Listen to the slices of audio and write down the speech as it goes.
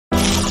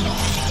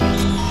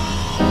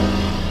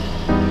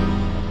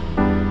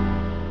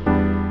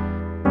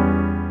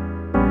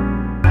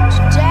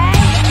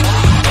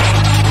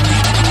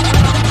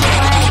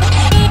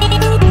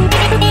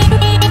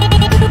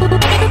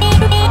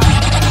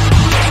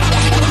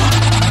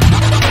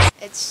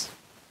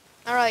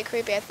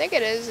creepy. I think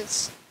it is.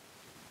 It's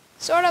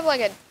sort of like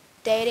a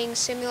dating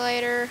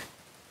simulator.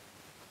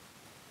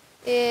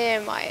 You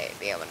might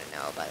be able to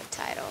know about the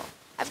title.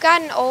 I've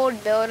got an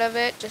old build of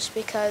it just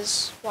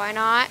because why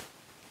not?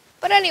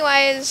 But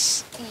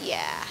anyways,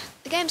 yeah.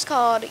 The game's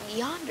called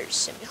Yandere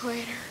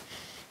Simulator.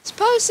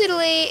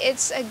 Supposedly,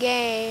 it's a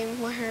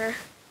game where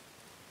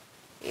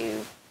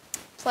you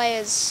play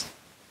as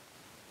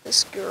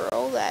this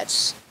girl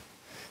that's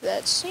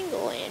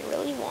single and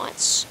really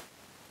wants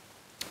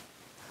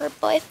her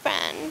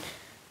boyfriend.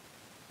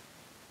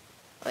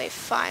 Let me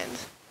find.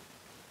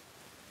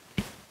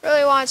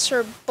 Really wants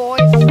her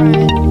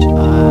boyfriend,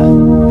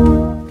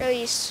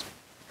 really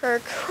her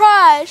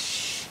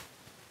crush.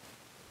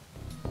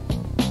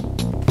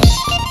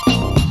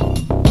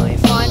 Let me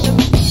find him.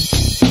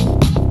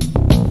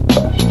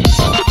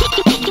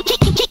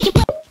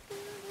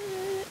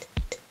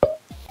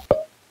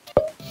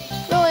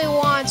 Really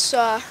wants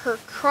her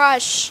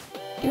crush.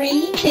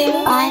 3, 2,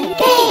 1,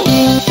 go!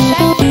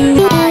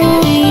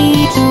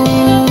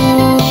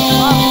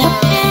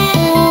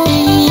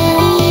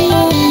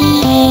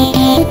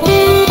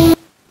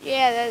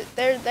 Yeah,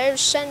 there's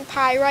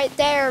senpai right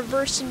there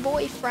versus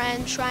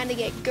boyfriend trying to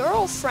get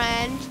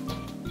girlfriend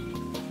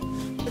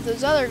with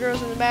those other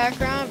girls in the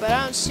background, but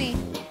I don't see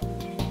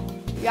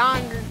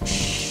Yonder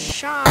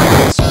Sean.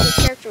 That's the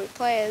character we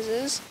play as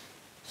is.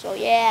 So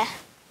yeah,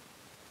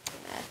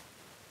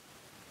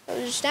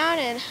 goes down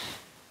and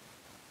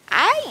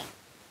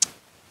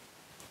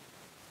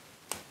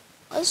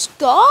let's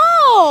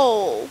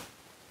go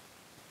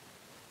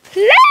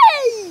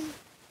play.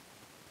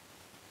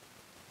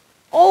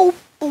 Oh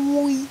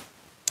boy.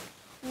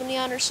 I'm gonna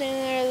understand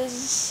there. This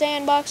is a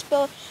sandbox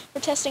build.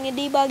 We're testing and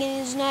debugging.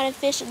 It is not an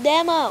official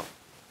demo.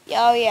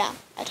 Oh yeah,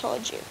 I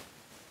told you.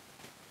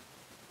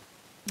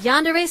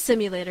 Yandere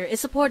Simulator is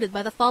supported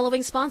by the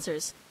following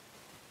sponsors.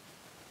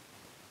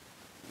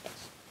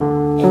 Yes,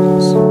 it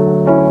is.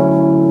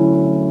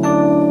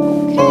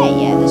 Okay,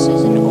 yeah, this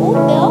is an old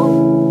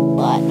build,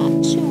 but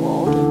not too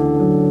old. I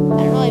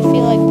don't really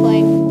feel like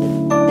playing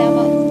the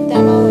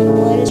demo in the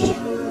latest.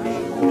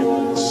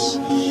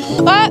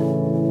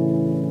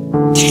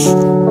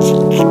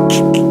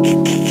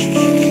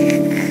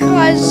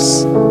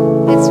 Because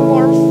it's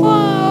more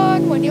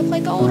fun when you play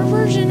the older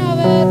version of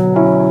it.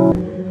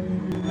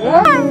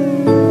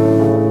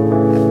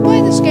 I've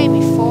played this game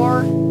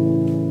before.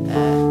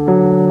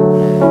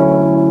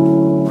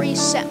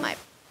 Reset my.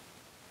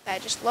 I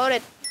just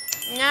loaded.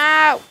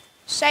 No!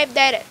 Save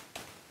data.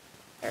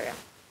 There we go.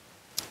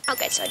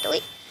 Okay, so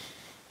delete.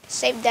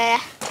 Save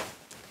data.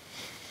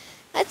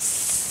 Let's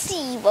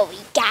see what we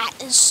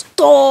got in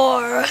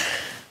store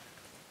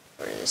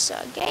for this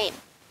game.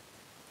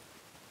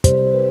 I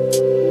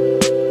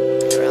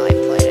really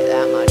played it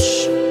that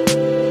much.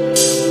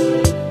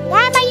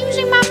 Why am I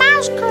using my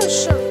mouse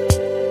cursor?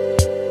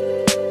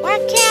 Why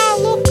can't I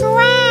look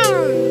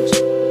around?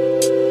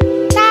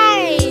 That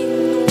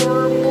ain't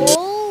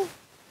normal.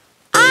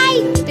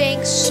 I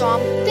think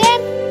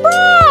something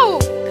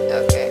broke.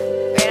 Okay.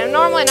 Wait, I'm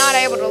normally not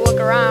able to look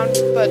around,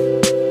 but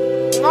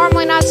I'm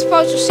normally not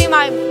supposed to see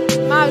my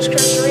mouse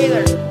cursor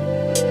either.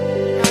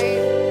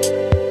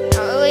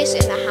 At least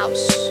in the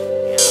house.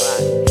 You know,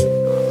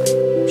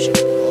 normally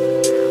shouldn't be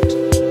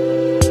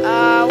looking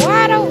around.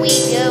 Why don't we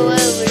go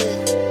over to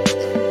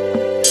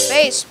the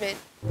basement?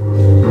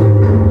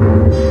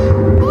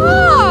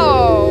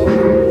 Oh!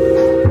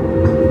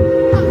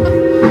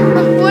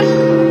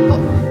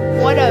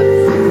 What a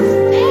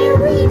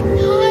very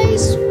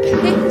nice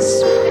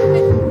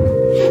basement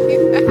you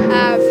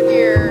have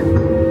here.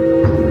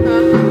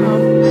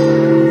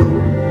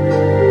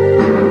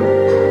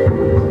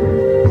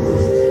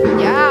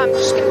 Yeah, I'm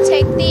just gonna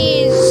take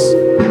these.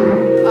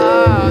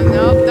 Oh,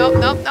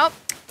 nope.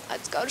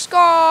 Let's go to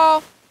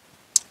school.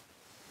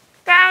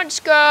 Go to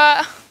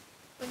school.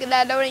 Look at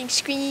that loading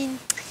screen.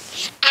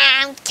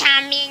 I'm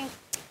coming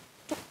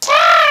to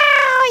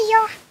kill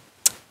you.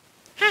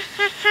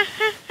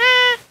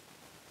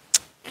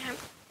 I'm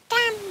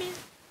coming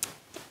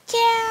to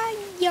kill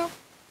you.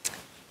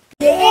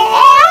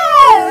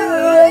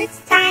 Yeah, it's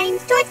time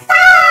to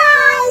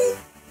die!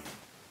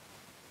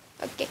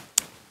 Okay.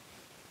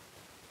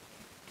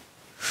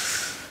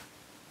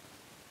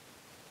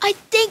 I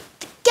think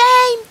the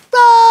game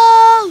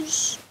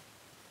froze.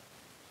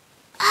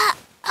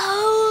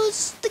 Uh-oh,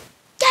 the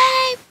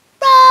game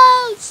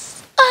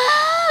froze.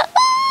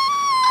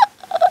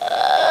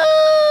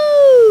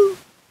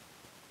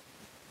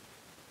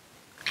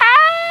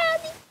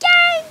 The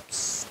game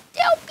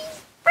still be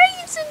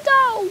freezing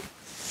though.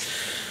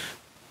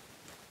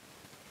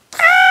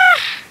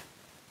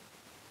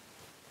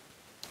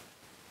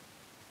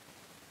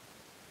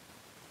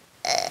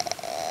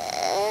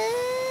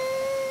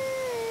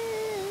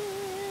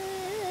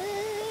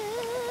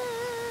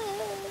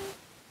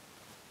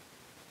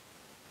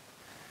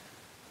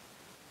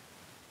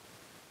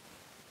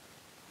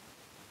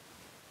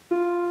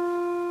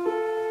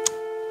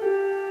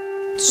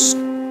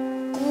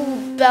 School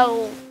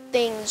bell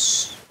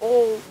things.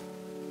 Oh.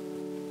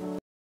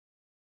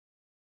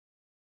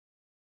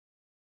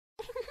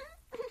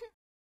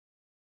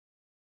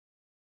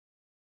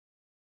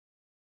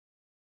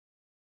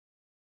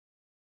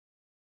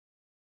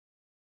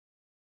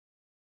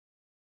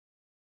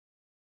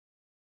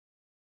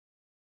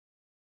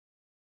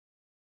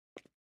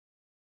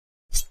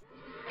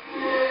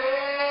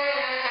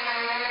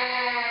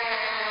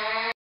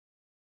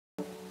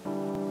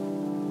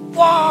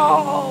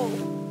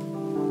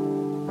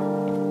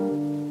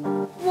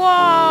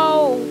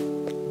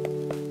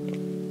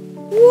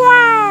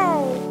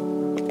 Wow!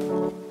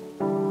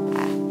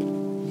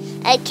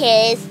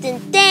 Okay, some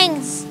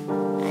things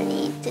I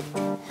need to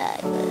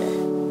cover.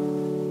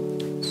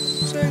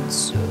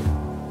 Sensor.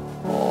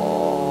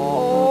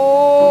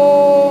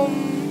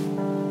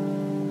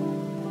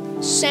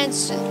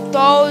 Sensor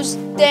those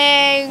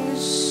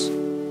things.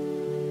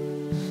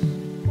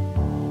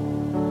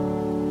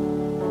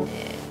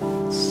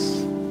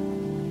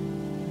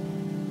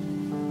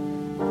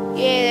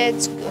 Yeah,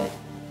 that's good.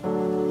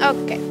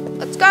 Okay,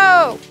 let's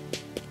go.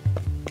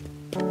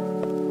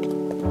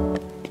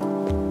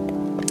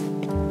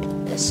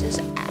 This is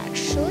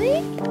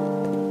actually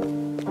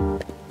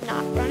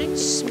not running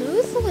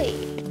smoothly.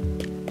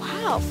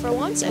 Wow, for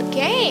once a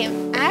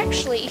game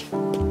actually.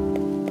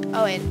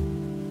 Oh wait.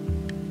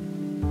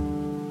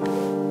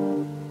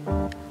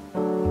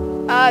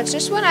 It's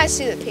just when I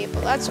see the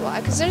people, that's why.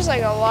 Because there's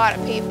like a lot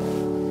of people.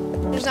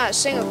 There's not a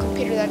single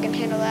computer that can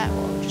handle that.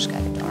 Well, it just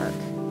got dark.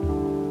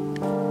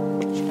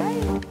 Should I?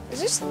 Is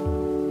this?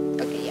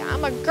 Okay, yeah,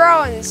 I'm a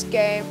girl in this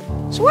game.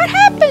 So what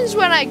happens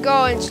when I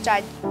go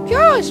inside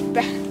girls'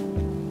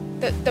 bathroom?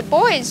 The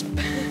boys'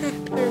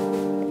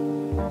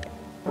 bathroom.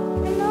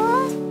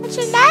 Hello? What's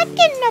it like in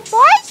the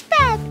boys'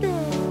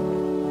 bathroom?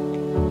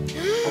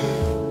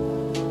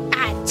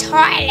 A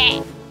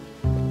toilet.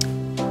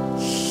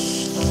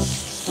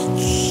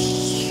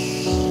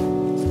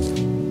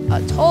 A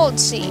toad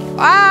seat.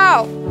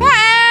 Wow!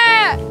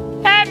 Ah!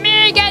 Help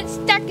me get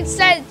stuck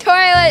inside the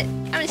toilet.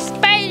 I'm a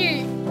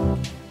spider.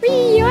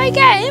 Wee! I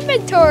got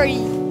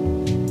inventory.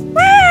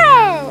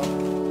 Wow!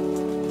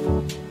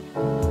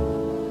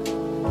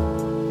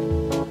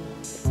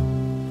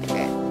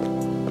 Okay.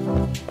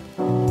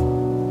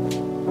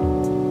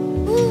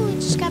 Ooh, it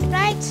just got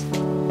bright.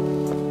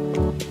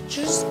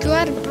 Just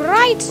got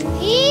bright in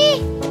here.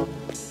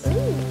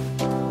 Ooh.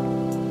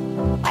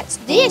 What's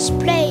this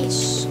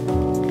place?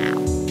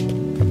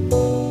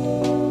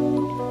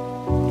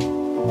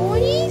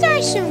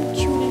 Some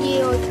cute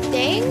little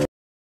things.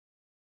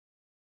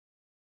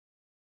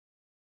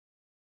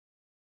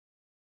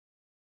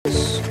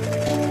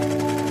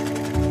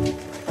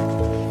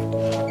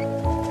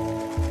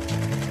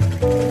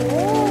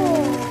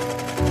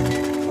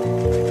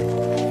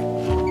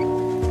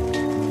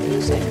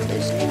 These are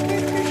Disney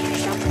characters or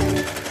something.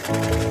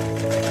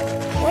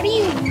 What are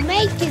you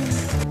making?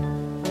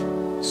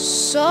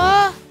 So,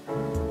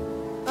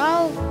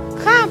 oh,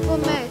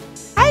 compliment.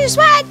 I just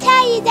want to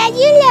tell you that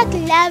you look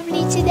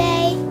lovely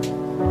today.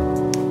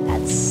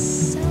 That's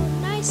so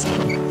nice.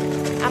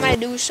 I'm gonna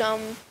do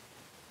some.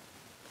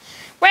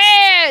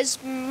 Where's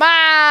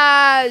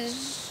my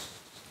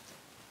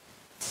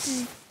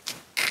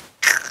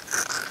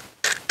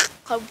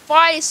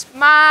voice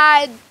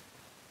mod?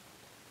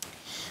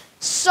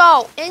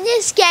 So, in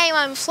this game,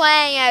 I'm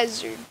playing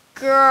as a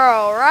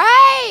girl,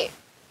 right?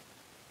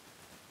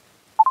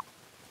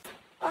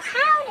 Well,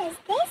 how does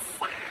this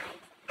sound?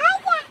 Oh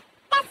yeah,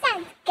 that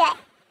sounds good.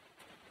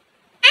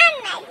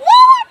 I'm a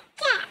little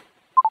cat.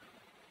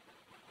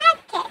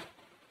 Okay.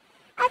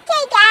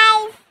 Okay,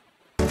 guys.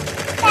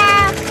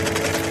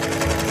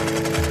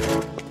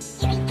 So,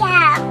 here we go.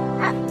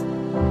 Oh.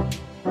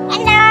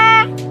 Hello.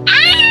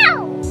 Ow!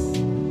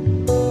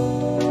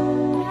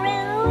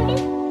 Rude.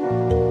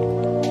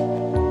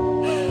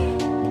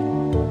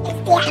 Is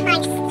that my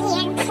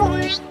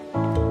standpoint?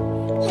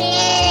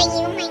 Yeah,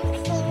 you might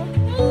think.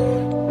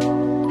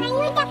 Are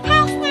you the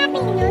person I've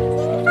been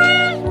looking for?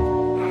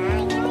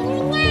 Oh, no,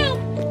 you're not.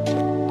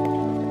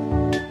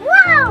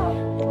 Whoa!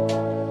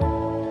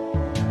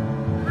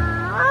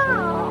 Oh.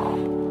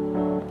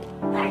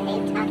 What are they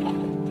talking?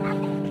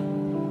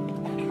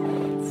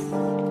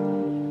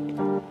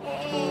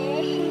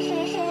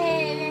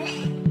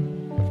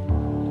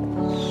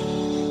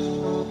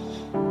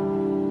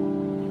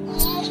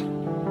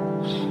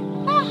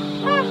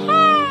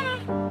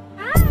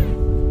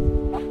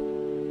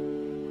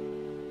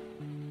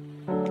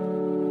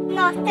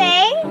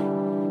 Nothing.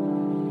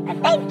 I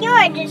think you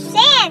were just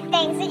saying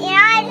things, and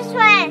I just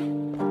went.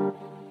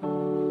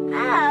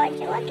 Oh, would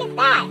you look at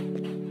that?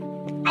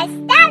 I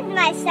stabbed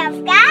myself,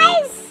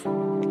 guys.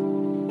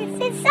 It's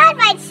inside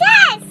my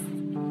chest.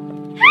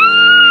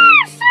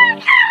 Ah,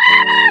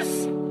 Circus!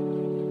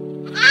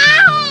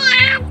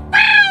 Ah,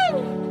 fun!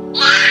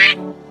 Ah.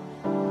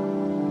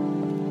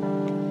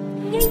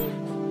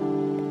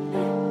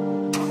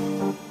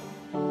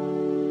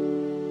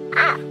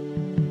 Ah.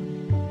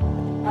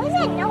 What was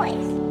that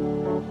noise?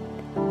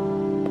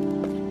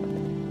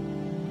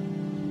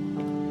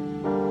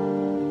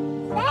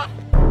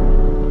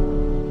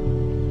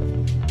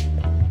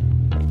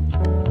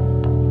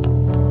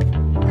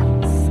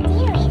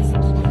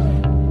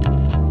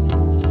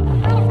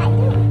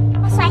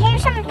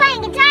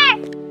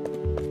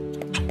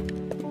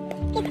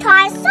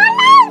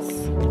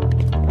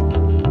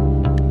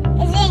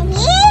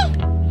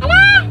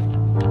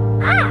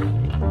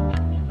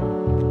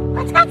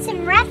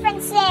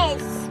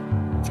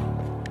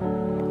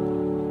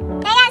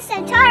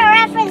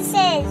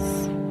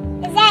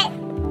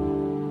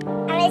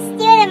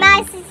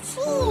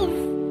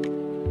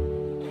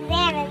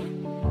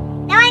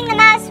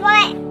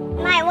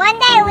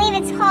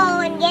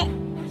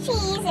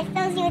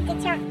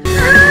 to turn.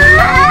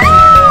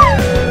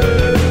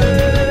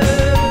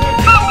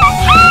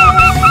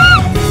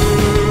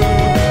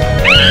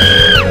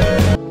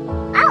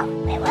 Oh,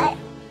 wait, what?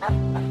 Oh,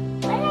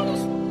 what did I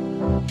just?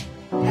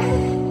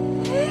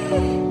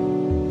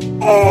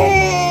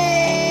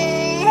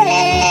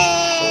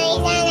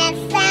 He's on a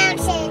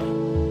fountain.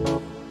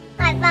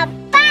 I'm a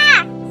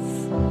box.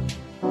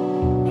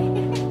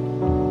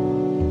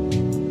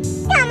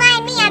 Don't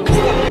mind me, I'm just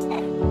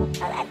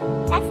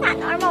that's not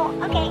normal.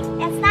 Okay,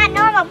 that's not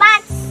normal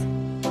box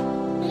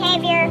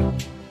behavior.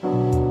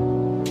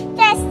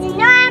 Just a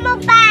normal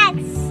box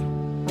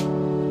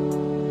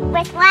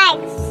with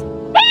legs.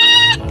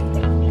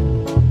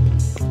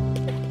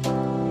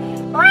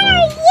 What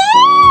are you?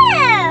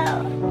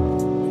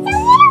 It's a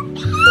little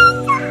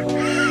panda.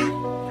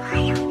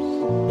 Follow me.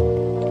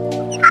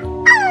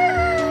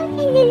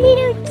 And the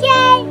little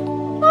jet.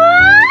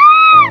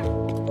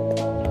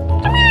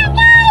 Come on,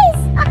 guys.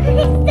 Oh,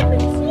 that's so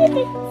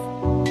cute.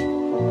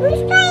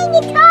 Who's playing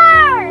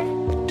guitar?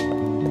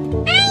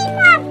 I'm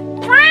a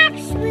box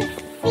with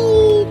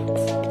feet.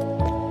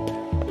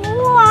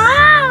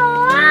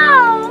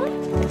 Wow.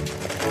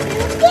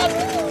 Look at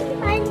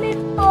me. I'm a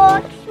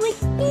box with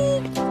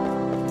feet.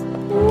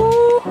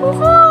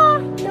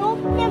 Nope,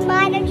 never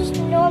mind. I'm just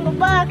a normal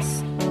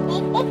box.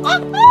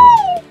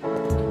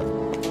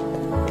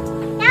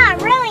 Now I'm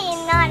really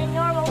not a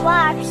normal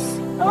box.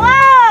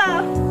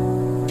 Whoa!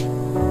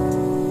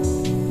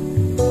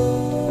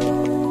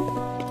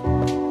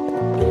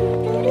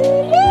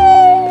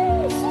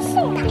 This is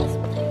some nice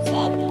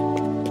music.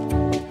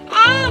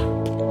 I'm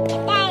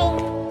dying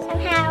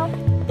somehow.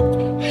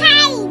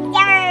 Hi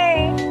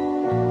there!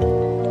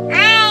 I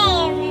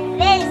am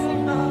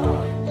invisible.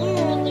 You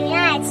do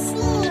not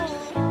see me.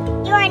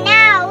 You are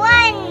now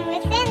one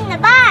within the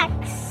box.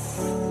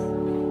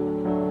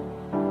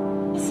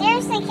 You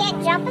seriously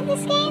can't jump in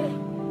this game?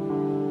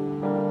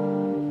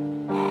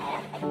 I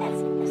don't think that's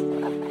supposed to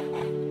look like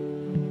that.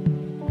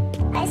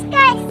 Let's go.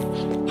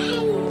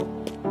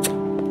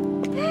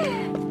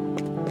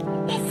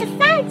 That's the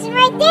fountain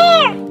right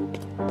there.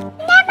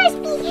 That must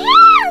be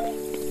him.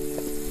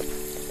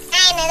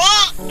 I'm an X.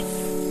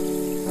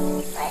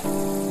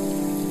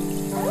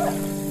 What?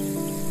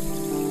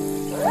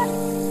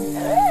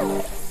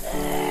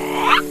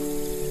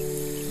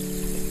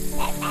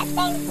 That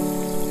thing.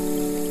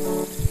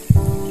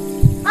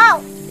 Oh.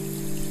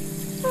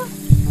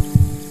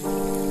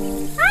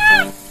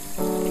 Ah!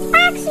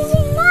 Box is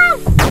in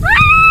love.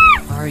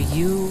 Ah! Are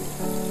you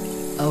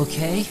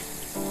okay?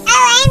 Oh,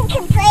 I'm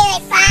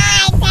completely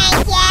fine,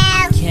 thank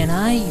you. Can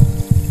I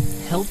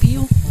help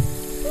you?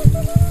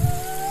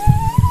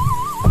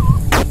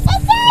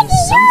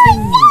 Something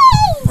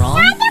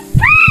wrong?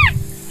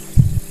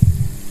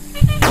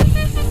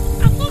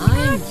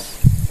 I'm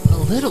a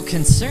little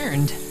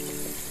concerned.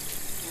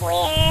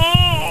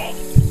 Weird.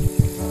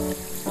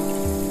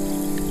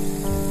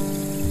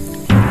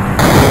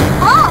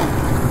 Oh!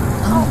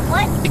 Oh,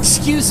 what?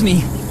 Excuse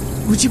me.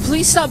 Would you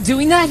please stop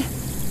doing that?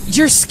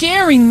 You're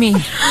scaring me.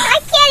 I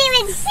can't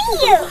even see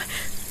you.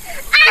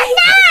 Oh,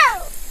 no!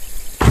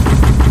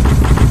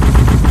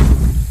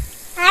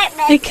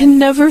 I can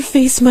never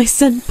face my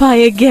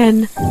senpai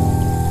again.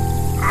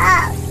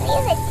 Oh, so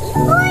he's a deep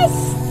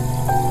voice?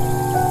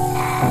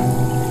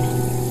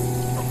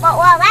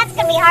 Well, that's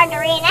gonna be hard to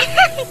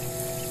reenact.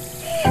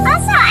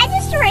 Also, I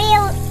just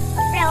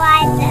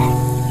realized that.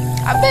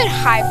 I've been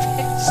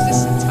high-pitched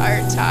this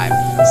entire time.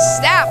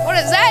 Snap, what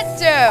does that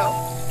do?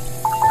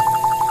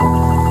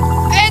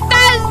 It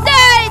doesn't do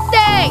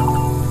anything!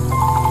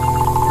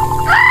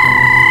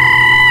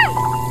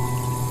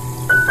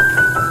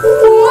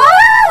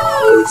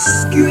 Whoa!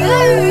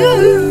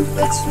 Screw!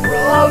 Let's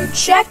roll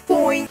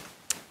checkpoint.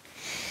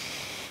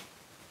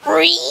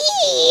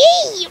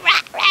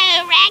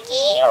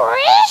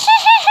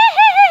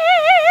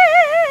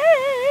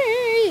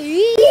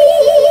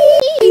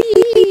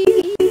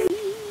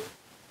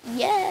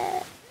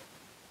 Yeah.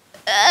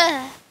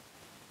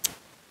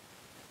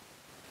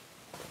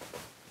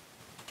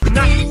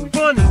 Not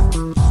funny.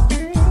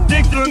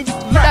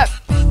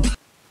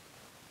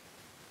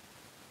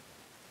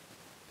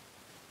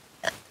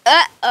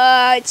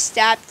 It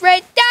stopped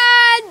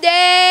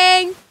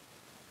redunding.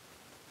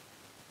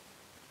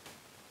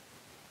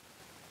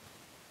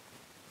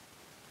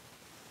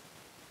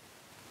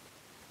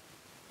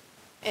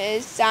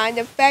 Is sound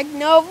effect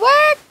no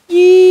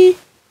worky?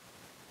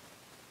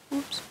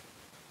 Oops.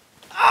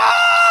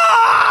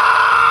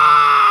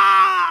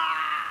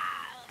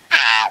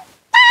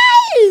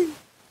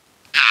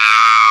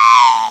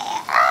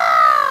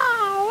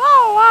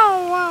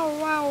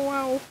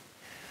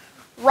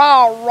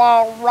 Rah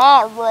rah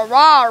rah rah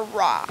rah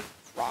rah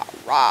rah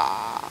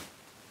rah.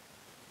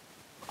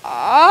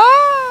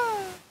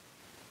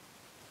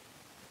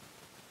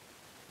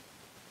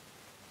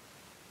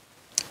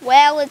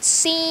 Well, it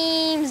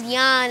seems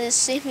Yandere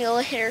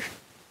Simulator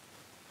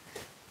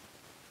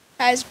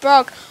has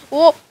broke.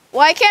 Well,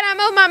 why can't I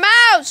move my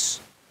mouse?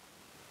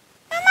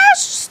 My mouse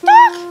is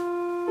stuck.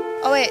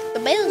 Oh wait, the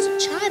bells are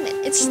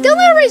chiming. It's still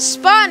not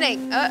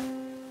responding.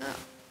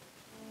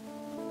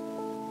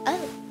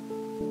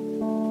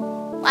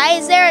 Why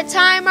is there a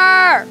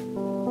timer?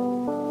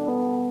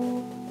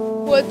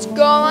 What's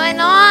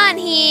going on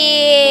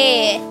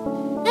here?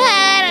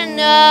 I don't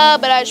know,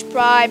 but I should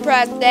probably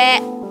press that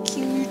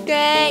Q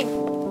thing.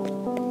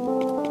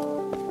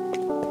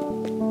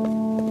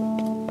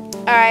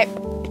 Alright.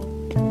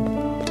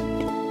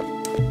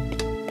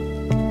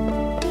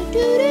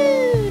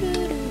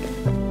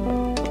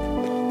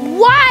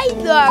 Why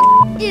the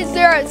is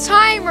there a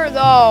timer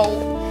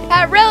though?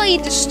 That really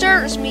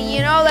disturbs me,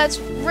 you know? That's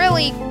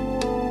really...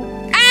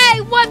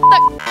 Hey, what the...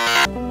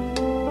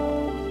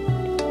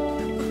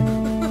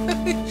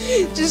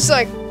 Just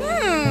like,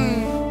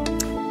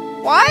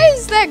 why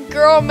is that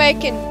girl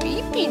making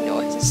beepy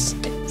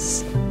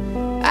noises?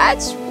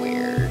 That's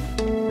weird.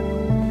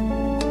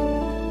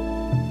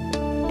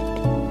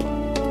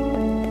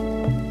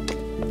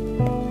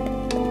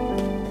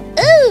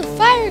 Ooh,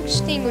 fire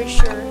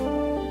extinguisher.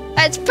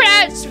 Let's put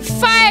out some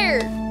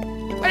fire.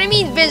 What do you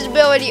mean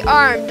visibility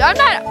armed? I'm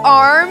not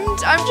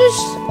armed. I'm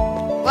just...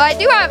 Well, I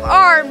do have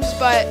arms,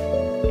 but...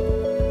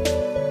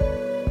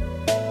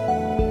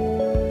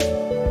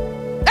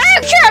 I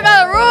don't care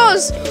about the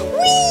rules!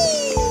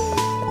 Whee!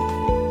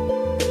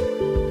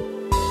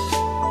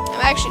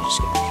 I'm actually just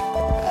gonna...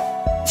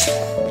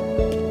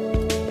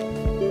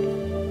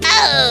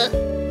 Oh!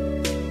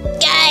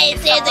 Guys,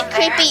 there's a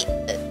creepy...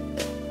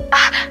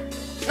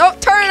 Nope,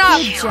 turn it off!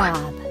 Good job.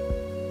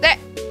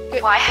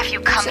 Why have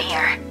you come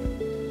here?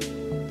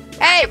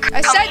 Hey,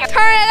 I said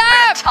turn it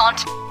up!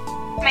 Taunt me?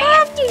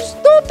 After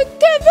stupid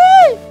TV!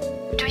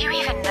 Do you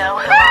even know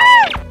who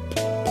I am?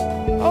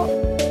 Oh,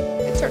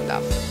 it turned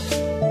off.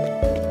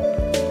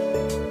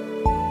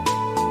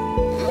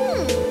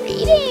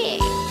 Reading.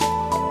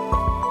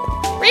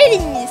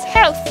 Reading is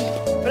healthy,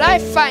 but I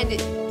find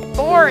it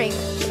boring.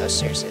 No,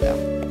 seriously though.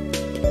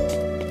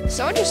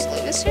 Someone just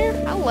leave this here?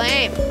 How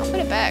lame. I'll put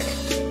it back.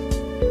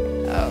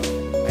 Oh,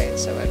 wait,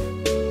 so it...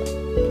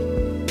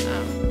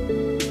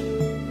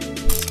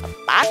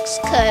 Box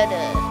cutter.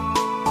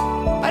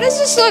 Why does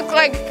this look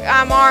like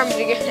I'm armed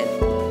again?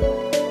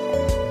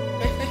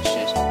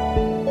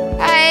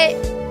 I...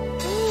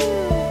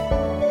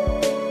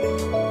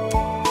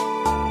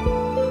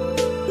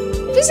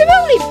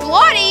 Visibility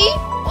bloody?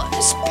 What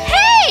is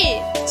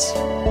paint?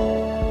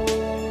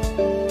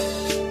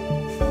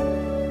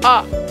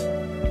 Ah.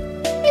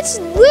 It's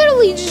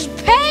literally just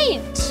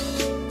paint.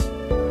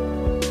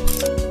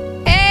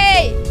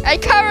 Hey, I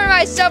cover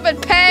myself in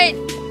paint.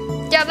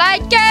 You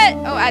like it?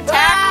 Oh,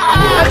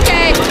 attack.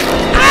 Okay.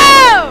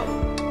 Ow!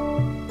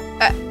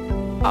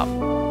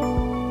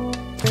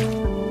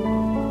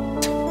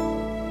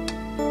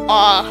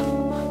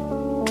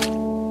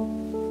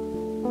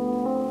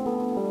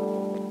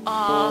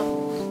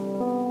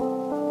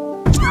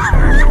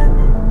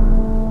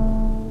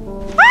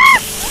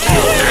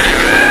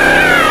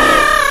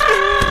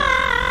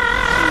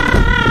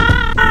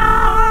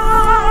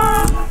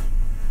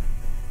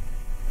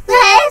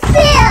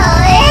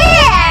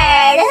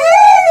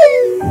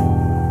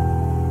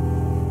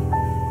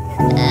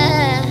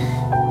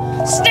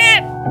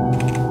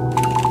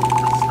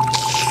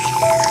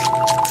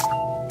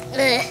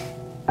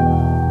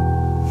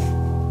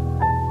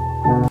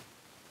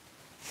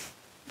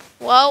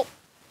 Well,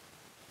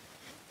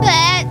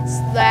 that's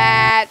that.